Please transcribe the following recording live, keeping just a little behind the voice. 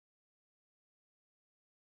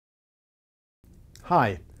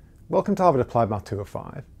Hi, welcome to Harvard Applied Math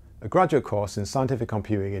 205, a graduate course in scientific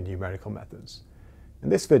computing and numerical methods. In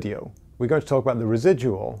this video, we're going to talk about the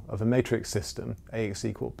residual of a matrix system, AX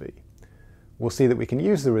equal B. We'll see that we can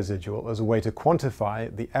use the residual as a way to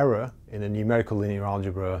quantify the error in a numerical linear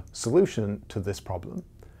algebra solution to this problem,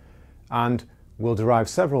 and we'll derive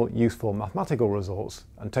several useful mathematical results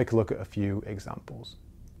and take a look at a few examples.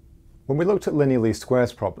 When we looked at linear least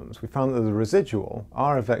squares problems, we found that the residual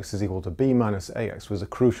r of x is equal to b minus ax was a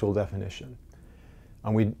crucial definition.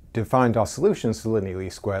 And we defined our solutions to linear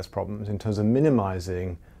least squares problems in terms of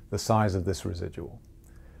minimizing the size of this residual.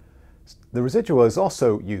 The residual is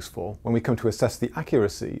also useful when we come to assess the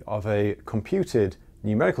accuracy of a computed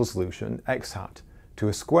numerical solution, x hat, to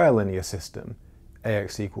a square linear system,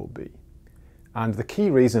 ax equal b. And the key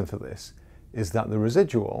reason for this is that the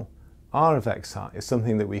residual r of x hat is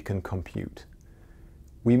something that we can compute.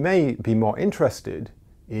 We may be more interested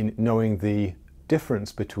in knowing the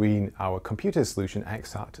difference between our computed solution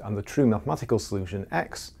x hat and the true mathematical solution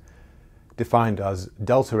x, defined as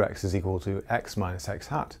delta x is equal to x minus x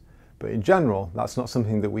hat, but in general that's not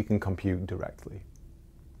something that we can compute directly.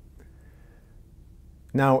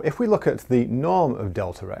 Now if we look at the norm of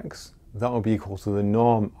delta x, that will be equal to the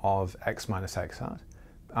norm of x minus x hat,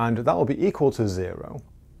 and that will be equal to 0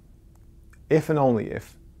 if and only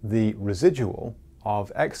if the residual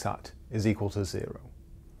of x hat is equal to 0.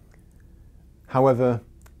 However,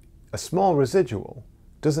 a small residual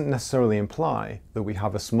doesn't necessarily imply that we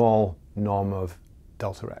have a small norm of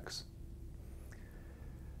delta x.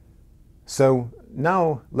 So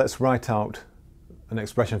now let's write out an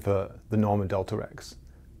expression for the norm of delta x.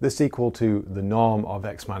 This is equal to the norm of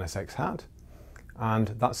x minus x hat, and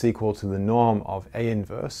that's equal to the norm of A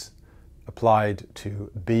inverse applied to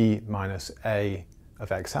b minus a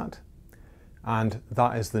of x hat, and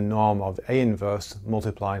that is the norm of A inverse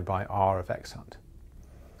multiplied by r of x hat.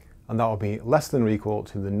 And that will be less than or equal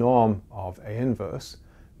to the norm of A inverse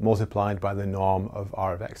multiplied by the norm of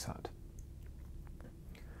r of x hat.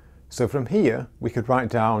 So from here we could write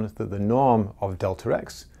down that the norm of delta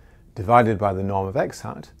x divided by the norm of x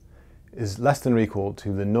hat is less than or equal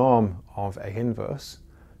to the norm of A inverse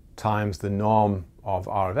times the norm of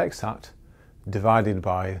r of x hat divided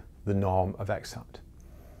by the norm of x hat.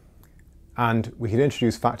 And we could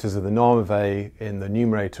introduce factors of the norm of A in the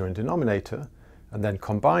numerator and denominator and then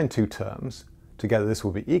combine two terms. Together this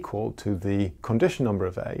will be equal to the condition number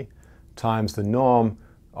of A times the norm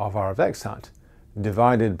of r of x hat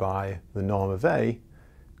divided by the norm of A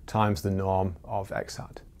times the norm of x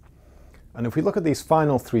hat. And if we look at these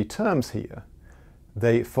final three terms here,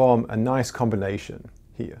 they form a nice combination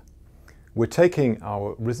here. We're taking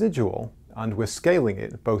our residual and we're scaling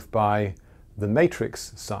it both by the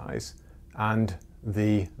matrix size and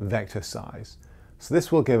the vector size. So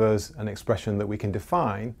this will give us an expression that we can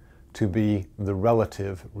define to be the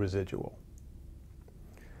relative residual.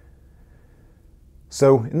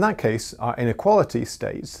 So in that case, our inequality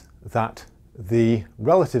states that the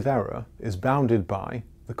relative error is bounded by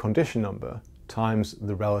the condition number times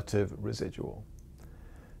the relative residual.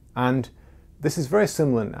 And this is very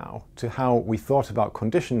similar now to how we thought about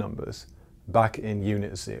condition numbers back in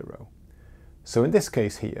Unit 0. So in this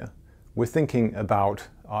case here, we're thinking about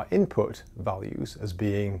our input values as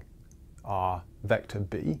being our vector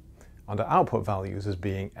b and our output values as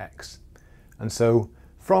being x. And so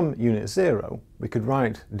from Unit 0, we could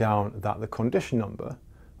write down that the condition number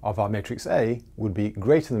of our matrix A would be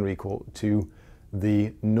greater than or equal to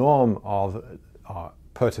the norm of our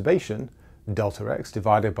perturbation, delta x,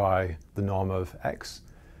 divided by the norm of x,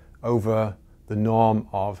 over the norm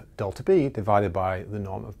of delta b divided by the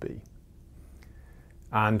norm of b.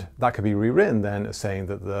 And that could be rewritten then as saying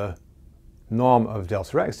that the norm of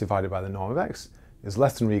delta x divided by the norm of x is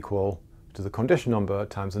less than or equal to the condition number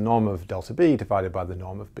times the norm of delta b divided by the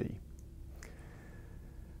norm of b.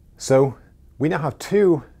 So we now have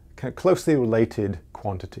two closely related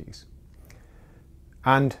quantities.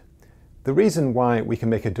 And the reason why we can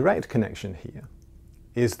make a direct connection here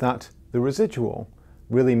is that the residual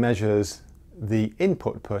really measures the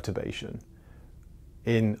input perturbation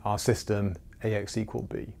in our system ax equal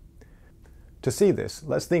b. To see this,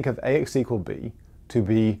 let's think of ax equal b to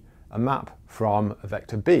be a map from a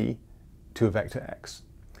vector b to a vector x.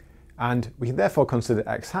 And we can therefore consider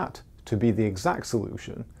x hat to be the exact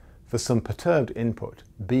solution for some perturbed input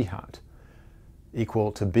b hat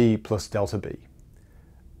equal to b plus delta b.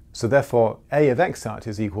 So therefore a of x hat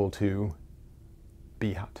is equal to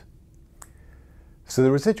b hat. So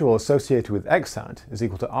the residual associated with x hat is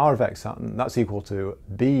equal to r of x hat, and that's equal to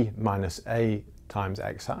b minus a times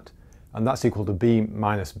x hat, and that's equal to b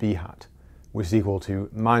minus b hat, which is equal to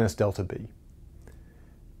minus delta b.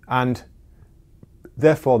 And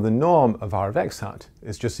therefore the norm of r of x hat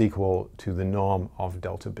is just equal to the norm of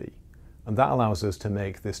delta b. And that allows us to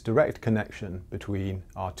make this direct connection between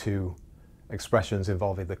our two expressions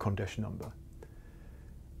involving the condition number.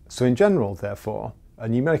 So in general, therefore, a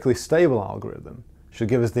numerically stable algorithm should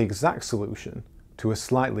give us the exact solution to a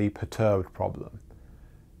slightly perturbed problem,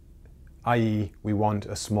 i.e. we want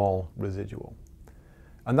a small residual.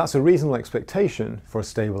 And that's a reasonable expectation for a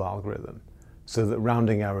stable algorithm, so that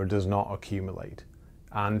rounding error does not accumulate,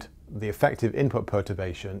 and the effective input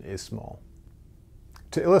perturbation is small.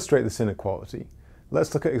 To illustrate this inequality,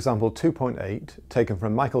 let's look at example 2.8 taken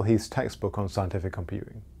from Michael Heath's textbook on scientific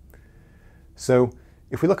computing. So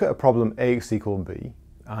if we look at a problem Ax equal b,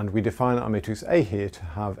 and we define our matrix A here to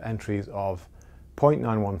have entries of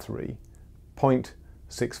 0.913,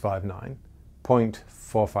 0.659,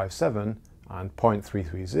 0.457, and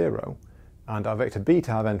 0.330, and our vector b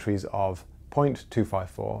to have entries of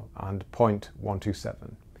 0.254 and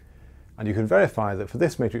 0.127. And you can verify that for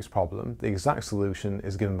this matrix problem, the exact solution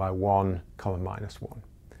is given by 1, -1.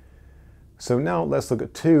 So now let's look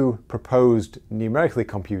at two proposed numerically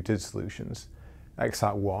computed solutions, x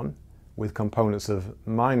hat 1 with components of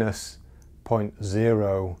minus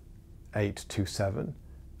 0.0827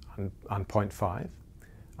 and 0.5,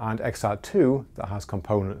 and x hat 2 that has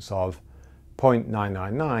components of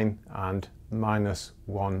 0.999 and minus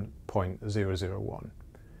 1.001.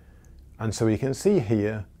 And so we can see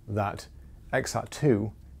here that x hat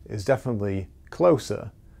 2 is definitely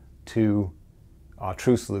closer to our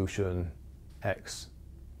true solution x.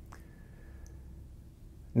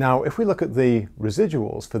 Now, if we look at the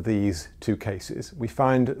residuals for these two cases, we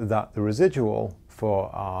find that the residual for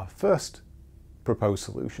our first proposed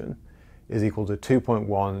solution is equal to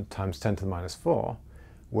 2.1 times 10 to the minus 4,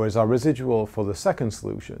 whereas our residual for the second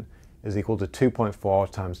solution is equal to 2.4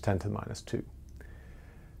 times 10 to the minus 2.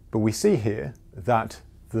 But we see here that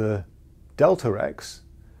the delta x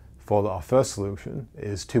for our first solution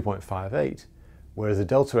is 2.58, whereas the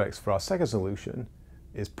delta x for our second solution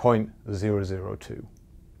is 0.002.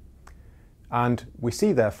 And we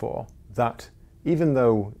see therefore that even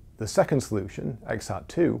though the second solution, x hat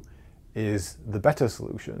 2, is the better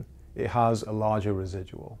solution, it has a larger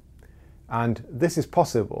residual. And this is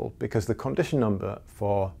possible because the condition number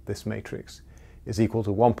for this matrix is equal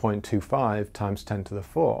to 1.25 times 10 to the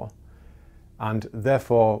 4, and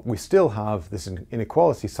therefore we still have this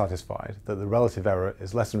inequality satisfied that the relative error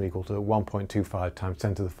is less than or equal to 1.25 times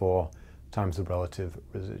 10 to the 4 times the relative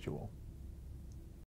residual.